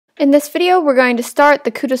In this video, we're going to start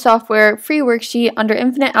the KutaSoftware free worksheet under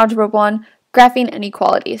Infinite Algebra 1, Graphing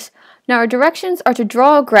Inequalities. Now our directions are to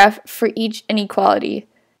draw a graph for each inequality,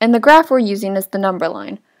 and the graph we're using is the number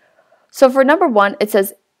line. So for number 1, it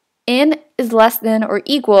says n is less than or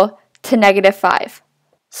equal to -5.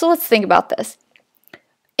 So let's think about this.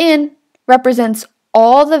 N represents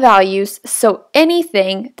all the values, so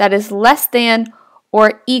anything that is less than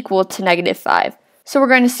or equal to -5. So we're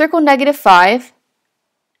going to circle -5,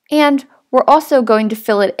 and we're also going to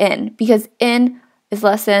fill it in because n is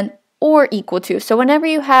less than or equal to. So whenever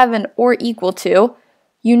you have an or equal to,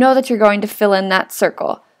 you know that you're going to fill in that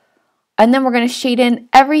circle. And then we're going to shade in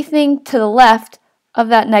everything to the left of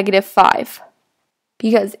that -5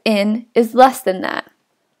 because n is less than that.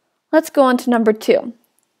 Let's go on to number 2.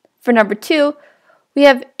 For number 2, we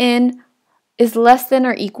have n is less than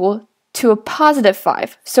or equal to a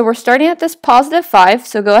 +5. So we're starting at this +5,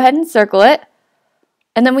 so go ahead and circle it.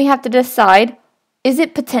 And then we have to decide, is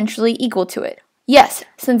it potentially equal to it? Yes,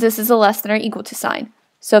 since this is a less than or equal to sign.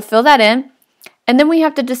 So fill that in. And then we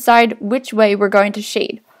have to decide which way we're going to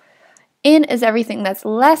shade. N is everything that's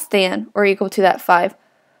less than or equal to that 5.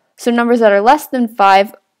 So numbers that are less than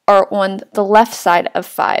 5 are on the left side of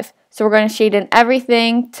 5. So we're going to shade in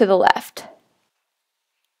everything to the left.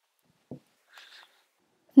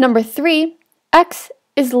 Number 3, x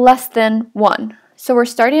is less than 1. So we're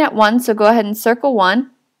starting at 1, so go ahead and circle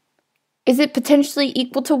 1. Is it potentially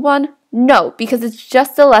equal to 1? No, because it's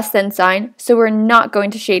just a less than sign, so we're not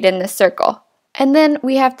going to shade in this circle. And then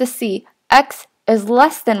we have to see x is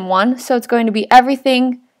less than 1, so it's going to be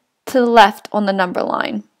everything to the left on the number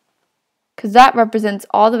line, because that represents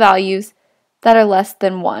all the values that are less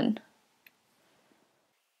than 1.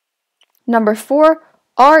 Number 4,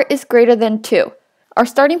 r is greater than 2. Our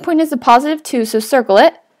starting point is a +2, so circle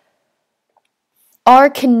it.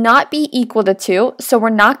 R cannot be equal to 2, so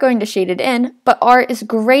we're not going to shade it in, but R is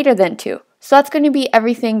greater than 2. So that's going to be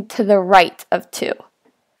everything to the right of 2.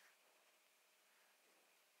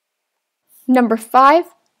 Number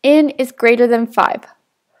 5, n is greater than 5.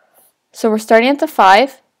 So we're starting at the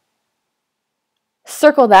 5.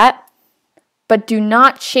 Circle that, but do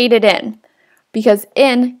not shade it in, because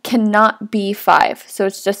n cannot be 5. So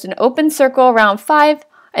it's just an open circle around 5,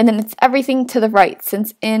 and then it's everything to the right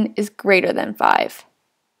since n is greater than 5.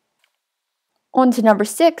 On to number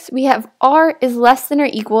 6, we have r is less than or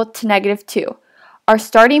equal to -2. Our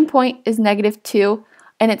starting point is -2,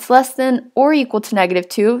 and it's less than or equal to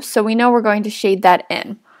 -2, so we know we're going to shade that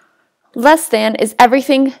in. Less than is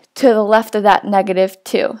everything to the left of that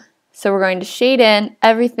 -2. So we're going to shade in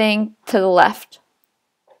everything to the left.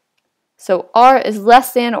 So r is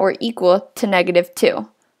less than or equal to -2.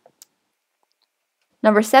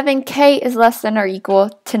 Number 7, k is less than or equal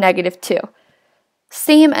to -2.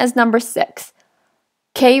 Same as number 6.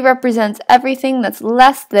 K represents everything that's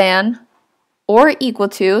less than or equal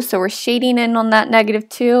to, so we're shading in on that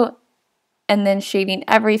 -2 and then shading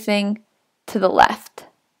everything to the left.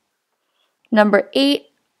 Number 8,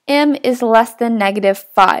 m is less than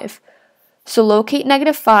 -5. So locate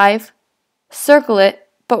 -5, circle it,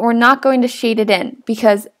 but we're not going to shade it in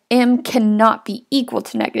because m cannot be equal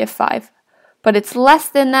to -5. But it's less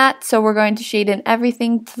than that, so we're going to shade in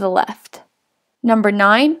everything to the left. Number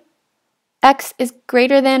 9, x is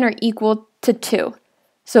greater than or equal to 2.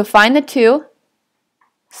 So find the 2,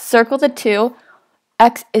 circle the 2,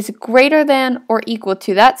 x is greater than or equal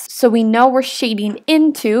to that, so we know we're shading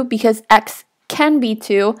into because x can be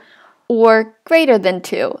 2 or greater than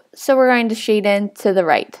 2, so we're going to shade in to the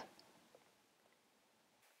right.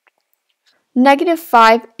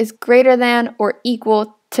 -5 is greater than or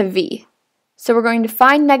equal to v. So we're going to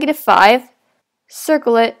find -5,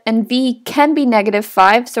 circle it, and v can be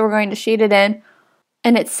 -5, so we're going to shade it in,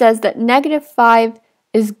 and it says that -5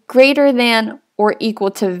 is greater than or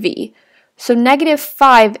equal to v. So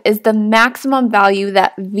 -5 is the maximum value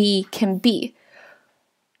that v can be.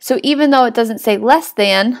 So even though it doesn't say less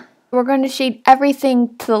than, we're going to shade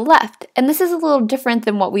everything to the left. And this is a little different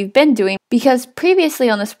than what we've been doing because previously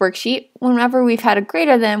on this worksheet, whenever we've had a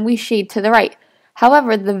greater than, we shade to the right.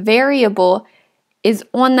 However, the variable is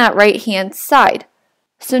on that right-hand side.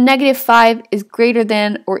 So -5 is greater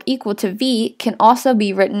than or equal to v can also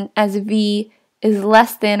be written as v is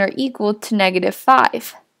less than or equal to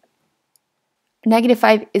 -5.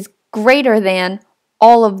 -5 is greater than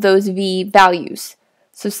all of those v values.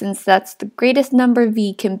 So since that's the greatest number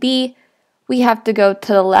v can be, we have to go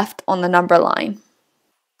to the left on the number line.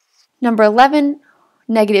 Number 11,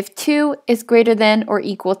 -2 is greater than or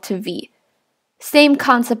equal to v. Same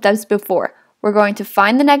concept as before. We're going to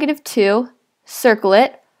find the -2, circle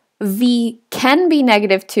it, v can be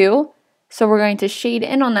 -2, So we're going to shade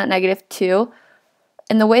in on that -2.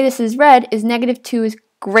 And the way this is read is -2 is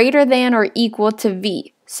greater than or equal to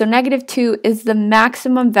v. So -2 is the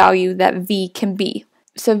maximum value that v can be.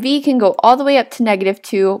 So v can go all the way up to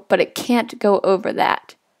 -2, but it can't go over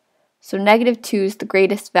that. So -2 is the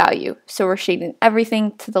greatest value. So we're shading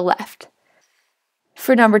everything to the left.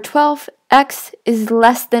 For number 12, x is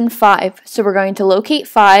less than 5. So we're going to locate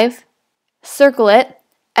 5, circle it.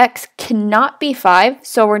 X cannot be 5,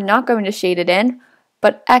 so we're not going to shade it in,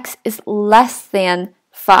 but x is less than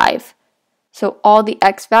 5. So all the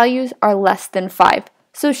x values are less than 5,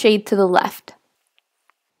 so shade to the left.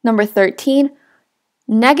 Number 13,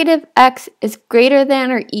 -x is greater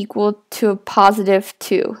than or equal to a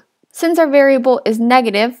 +2. Since our variable is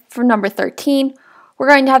negative for number 13, we're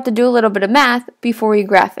going to have to do a little bit of math before we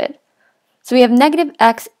graph it. So we have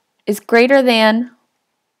 -x is greater than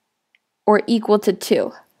or equal to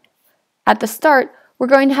 2. At the start, we're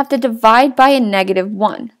going to have to divide by a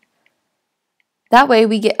 -1. That way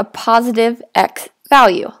we get a positive x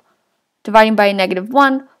value. Dividing by a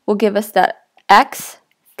 -1 will give us that x,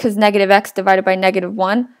 because -x divided by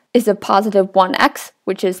 -1 is a positive 1x,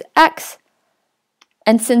 which is x.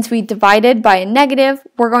 And since we divided by a negative,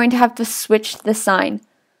 we're going to have to switch the sign.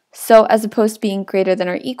 So as opposed to being greater than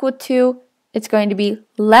or equal to, it's going to be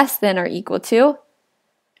less than or equal to.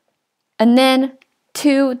 And then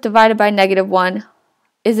 2 divided by -1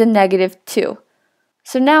 is a -2.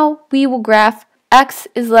 So now we will graph x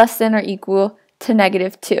is less than or equal to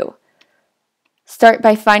 -2. Start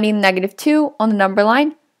by finding -2 on the number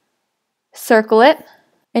line, circle it,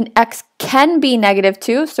 and x can be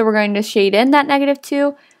 -2, so we're going to shade in that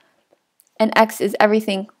 -2, and x is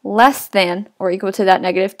everything less than or equal to that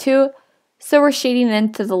 -2, so we're shading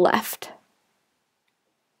in to the left.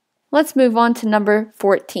 Let's move on to number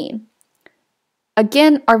 14.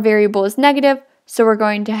 Again, our variable is negative, so we're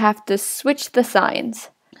going to have to switch the signs.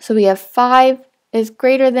 So we have 5 is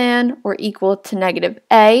greater than or equal to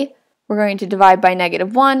 -a. We're going to divide by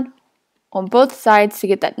 -1 on both sides to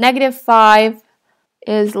get that -5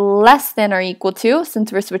 is less than or equal to,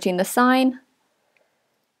 since we're switching the sign,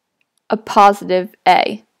 a positive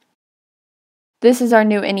a. This is our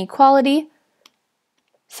new inequality.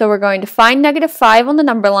 So we're going to find -5 on the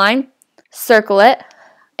number line, circle it,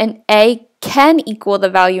 and a can equal the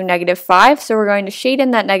value -5, so we're going to shade in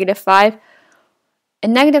that -5,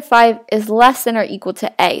 and -5 is less than or equal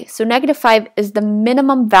to a. So -5 is the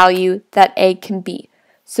minimum value that a can be.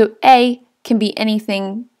 So a can be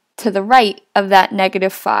anything to the right of that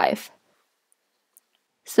 -5.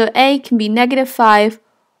 So a can be -5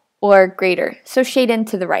 or greater, so shade in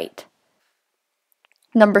to the right.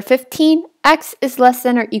 Number 15, x is less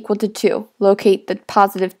than or equal to 2. Locate the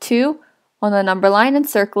 +2 on the number line and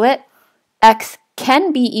circle it. X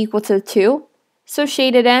can be equal to 2, so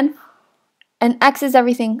shade it in. And x is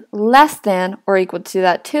everything less than or equal to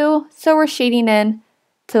that 2, so we're shading in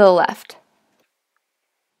to the left.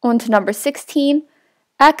 On to number 16,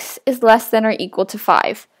 x is less than or equal to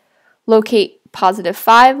 5. Locate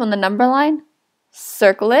 +5 on the number line,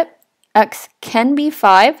 circle it. X can be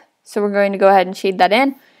 5, so we're going to go ahead and shade that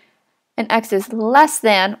in. And x is less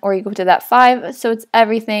than or equal to that 5, so it's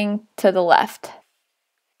everything to the left.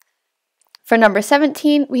 For number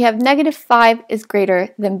 17, we have -5 is greater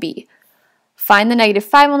than b. Find the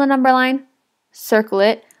 -5 on the number line, circle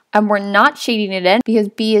it, and we're not shading it in because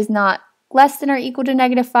b is not less than or equal to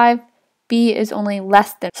 -5. B is only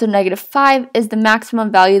less than. So -5 is the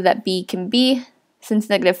maximum value that b can be, since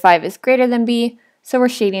 -5 is greater than b, so we're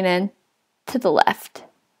shading in to the left.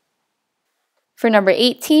 For number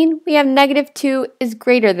 18, we have -2 is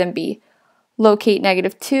greater than b. Locate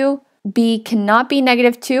 -2. B cannot be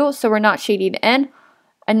 -2, so we're not shading in.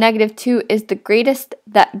 A -2 is the greatest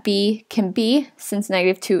that b can be, since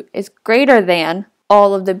 -2 is greater than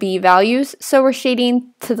all of the b values, so we're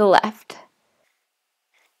shading to the left.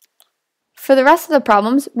 For the rest of the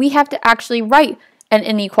problems, we have to actually write an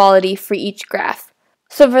inequality for each graph.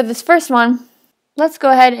 So for this first one, let's go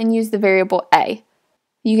ahead and use the variable a.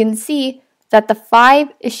 You can see that the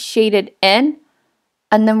 5 is shaded in,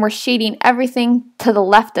 and then we're shading everything to the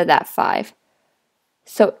left of that 5.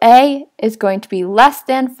 So a is going to be less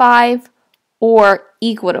than 5 or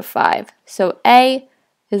equal to 5. So a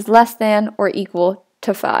is less than or equal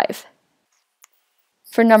to 5.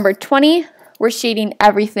 For number 20, we're shading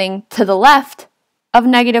everything to the left of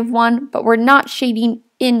 -1, but we're not shading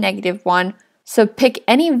in -1. So pick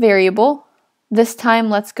any variable. This time,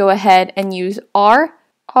 let's go ahead and use r.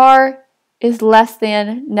 R is less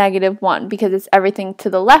than -1 because it's everything to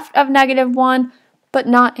the left of -1, but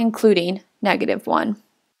not including -1.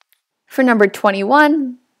 For number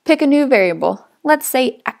 21, pick a new variable. let's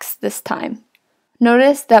say x this time.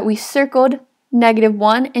 Notice that we circled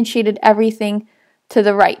 -1 and shaded everything to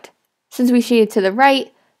the right. Since we shaded to the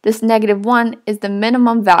right, this -1 is the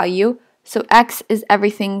minimum value, so x is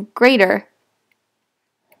everything greater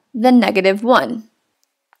than -1.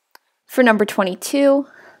 For number 22,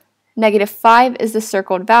 -5 is the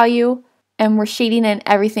circled value, and we're shading in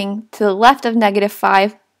everything to the left of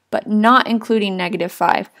 -5, but not including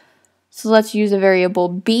 -5. So let's use a variable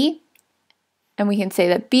b, and we can say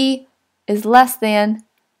that b is less than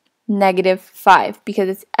 -5 because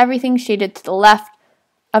it's everything shaded to the left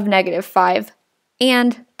of -5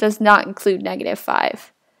 and does not include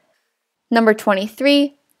 -5. Number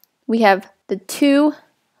 23, we have the 2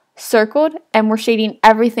 circled and we're shading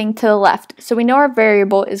everything to the left. So we know our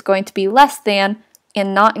variable is going to be less than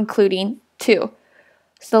and not including 2.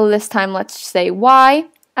 So this time let's say y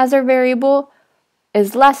as our variable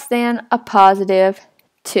is less than a positive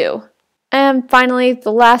 2. And finally,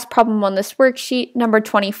 the last problem on this worksheet, number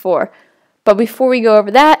 24. But before we go over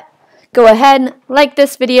that, go ahead, like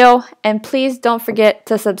this video, and please don't forget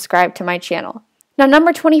to subscribe to my channel. Now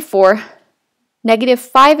number 24,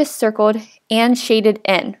 -5 is circled and shaded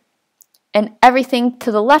in, and everything to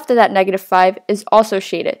the left of that -5 is also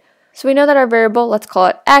shaded. So we know that our variable, let's call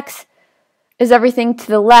it x, is everything to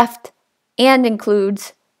the left and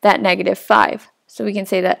includes that -5. So we can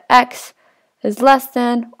say that x is less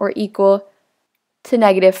than or equal to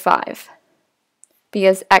 -5,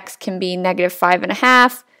 because x can be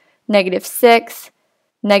 -5.5, -6,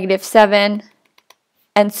 -7,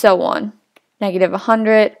 and so on,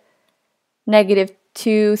 -100,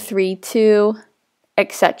 -232,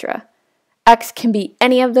 etc. X can be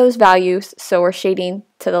any of those values, so we're shading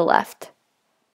to the left.